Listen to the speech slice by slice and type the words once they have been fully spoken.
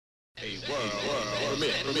What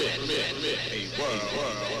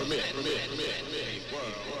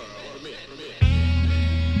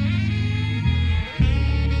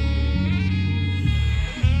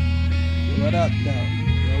up, though?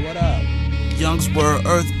 Yo, what up? Young's word,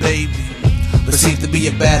 earth baby. Perceived to be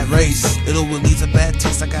a bad race. It'll release a bad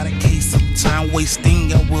taste. I got a case of time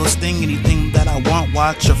wasting. I will sting anything that I want.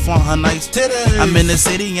 Watch her flaunt her nice titties. I'm in the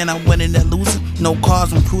city and I'm winning and losing. No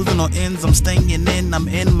cars, I'm cruising on ends. I'm staying in. I'm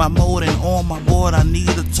in my mode and on my board. I need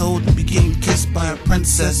a toad to be getting kissed by a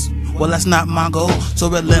princess. Well, that's not my goal. So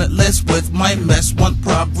relentless with my mess. Want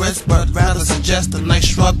progress, but rather suggest a nice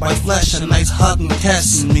shrug by flesh, a nice hug and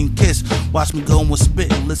kess. Kiss. Watch me go and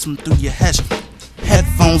spit and listen through your hesh.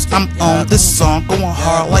 Headphones, I'm on this song, going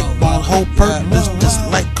hard like bone. Whole purpose, just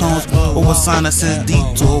like cones. Opositon says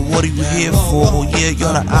detour. What are you here for? Oh yeah,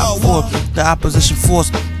 you're the opfor, the opposition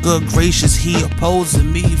force. Good gracious, he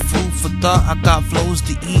opposing me. Food for thought. I got flows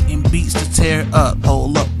to eat and beats to tear up.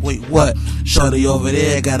 Hold up, wait, what? Shorty over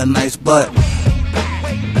there got a nice butt.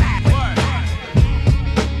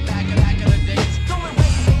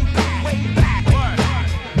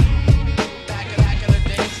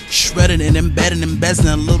 Shredding and embedding,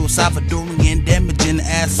 embezzling a little Salvadorian, damaging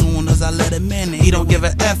as soon as I let him in. He don't give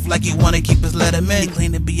a F like he wanna keep his letterman. He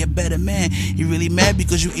claim to be a better man. He really mad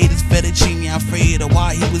because you ate his fettuccine. I'm afraid of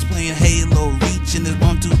why he was playing Halo, reaching his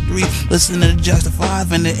 1, 2, 3, listening to Just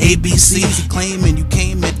 5 and the ABCs. He claiming you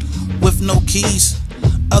came in with no keys.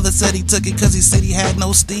 Others said he took it cause he said he had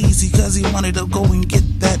no steez. Because he wanted to go and get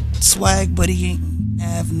that swag, but he ain't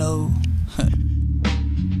have no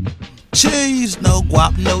cheese, no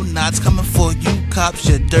guap, no knots coming for you cops,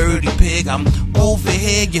 you dirty pig. I'm over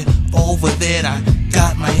here, you over there. I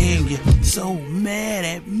got my hand, you so mad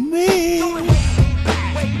at me.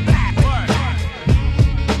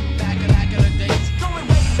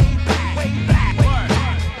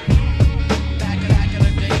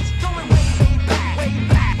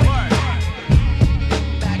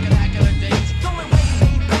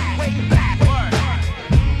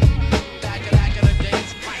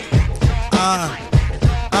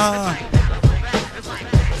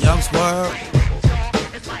 Young's word,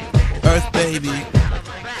 earth baby.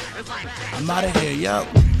 I'm out of here, yo.